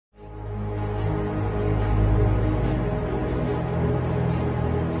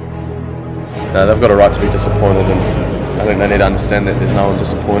they've got a right to be disappointed, and I think they need to understand that there's no one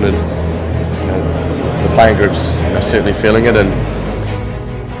disappointed. The playing group's certainly feeling it, and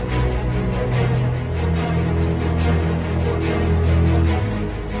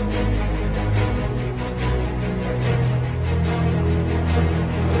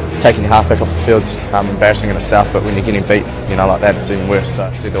taking your halfback off the field's embarrassing in itself, but when you're getting beat, like that, it's even worse. So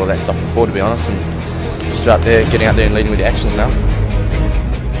I've said all that stuff before, to be honest, and just about there, getting out there and leading with the actions now.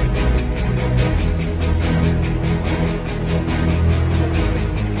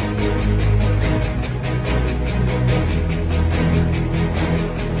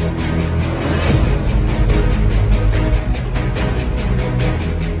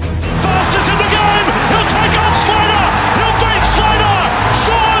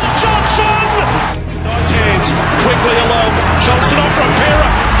 Johnson off from Pera,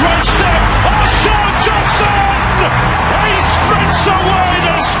 great step, Shaun Johnson! He sprints away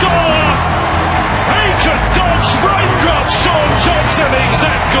to score! He could dodge raindrops, Shaun Johnson, he's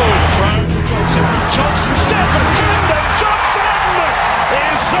that good! Johnson step and Johnson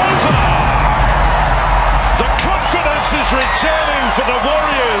is over! The confidence is returning for the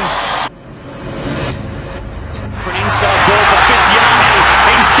Warriors! For an inside ball for Fissiani,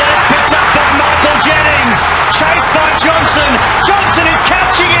 instead it's picked up by Michael Jennings, chased by Johnson. Johnson is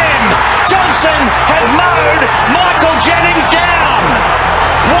catching him. Johnson has mowed Michael Jennings down.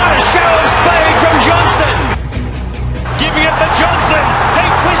 What a show of speed from Johnson. Giving it to Johnson. He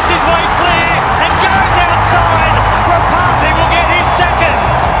twists his way clear and goes outside. Rapati will get his second.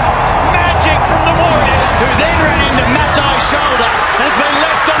 Magic from the Warriors, who then ran into Matai's shoulder and has been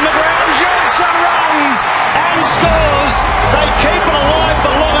left on the ground. Johnson runs and scores. They keep it alive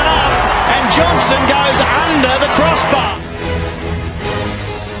for long enough, and Johnson goes under the crossbar.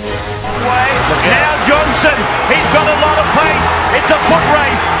 Now Johnson, he's got a lot of pace. It's a foot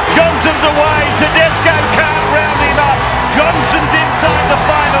race. Johnson's away. Tedesco can't round him up. Johnson's inside the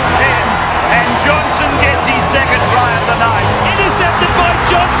final 10, and Johnson gets his second try of the night. Intercepted by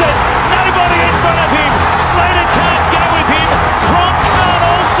Johnson. Nobody in front of him. Slater can't go with him. Cronk can't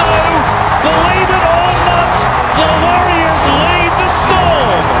also. Believe it or not, the Warriors lead the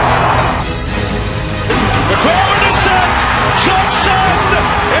Storm. McQuarrie is set. Johnson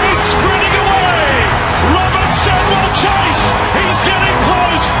is sprinting away. Robertson will chase. He's getting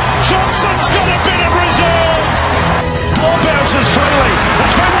close. Johnson's got a bit of reserve. Ball bounces freely.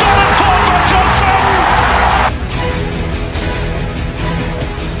 It's been batted for by Johnson.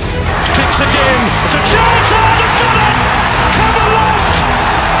 Kicks again. It's a chance. Oh, they've got it.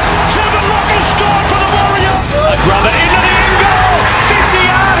 Kevin Lock has scored for the Warriors. Grab it into the end goal.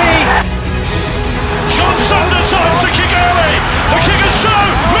 Fissiani. Johnson decides to kick early. The kick is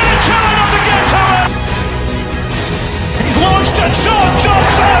through. Minicello doesn't get to it. He's launched at Shaun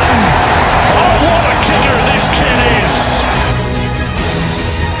Johnson. Oh, what a kicker this kid is.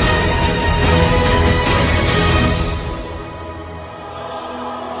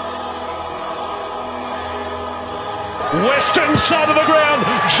 Western side of the ground.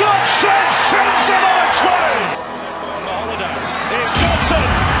 Johnson sends it on its way. On the holidays. Here's Johnson.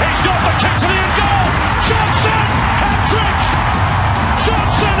 He's got the kick to the end goal. Johnson, hat-trick!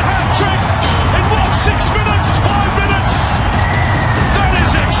 Johnson, hat-trick! In what, 6 minutes? 5 minutes? That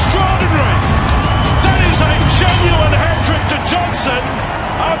is extraordinary! That is a genuine hat-trick to Johnson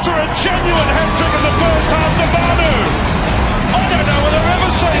after a genuine hat-trick in the first half to Manu. I don't know whether I've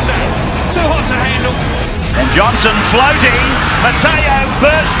ever seen that. Too hot to handle. And Johnson floating. Mateo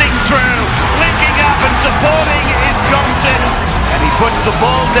bursting through. Linking up and supporting is Johnson. And he puts the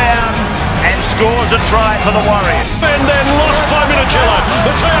ball down and scores a try for the Warriors. And then lost by Minicello.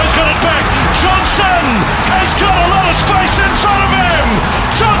 Mateo's got it back. Johnson has got a lot of space in front of him.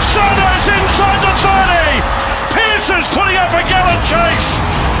 Johnson is inside the 30. Pearce is putting up a gallant chase,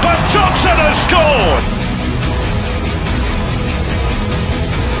 but Johnson has scored.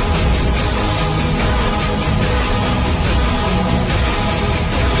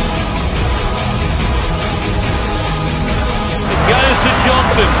 Goes to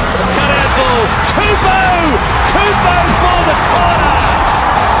Johnson. Cut-out ball. Tubo for the corner.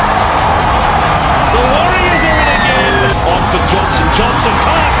 The Warriors are in again. On for Johnson. Johnson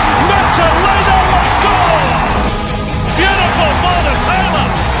pass. Matulino will score. Beautiful ball to Taylor.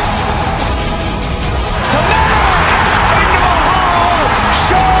 To Miller. Into a hole.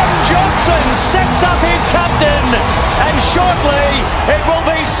 Shaun Johnson sets up his captain. And shortly it will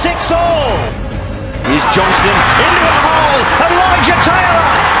be 6-all. Here's Johnson into a hole. Elijah Taylor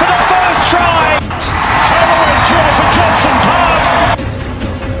for the first try. Taylor went through for Johnson pass.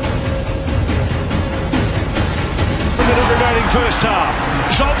 A minute remaining first half.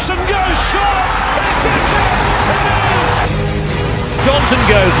 Johnson goes short. Is this it? It is. Johnson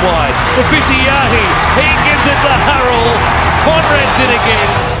goes wide for Fisiahi. He gives it to Harrell. Conrad's in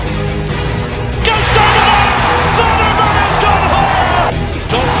again. Goes down the line. Donovan has gone higher.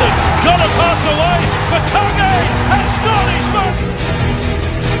 Johnson got a pass away, but Tange has scored his first.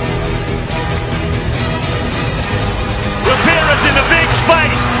 Ramirez in the big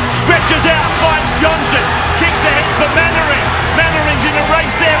space, stretches out.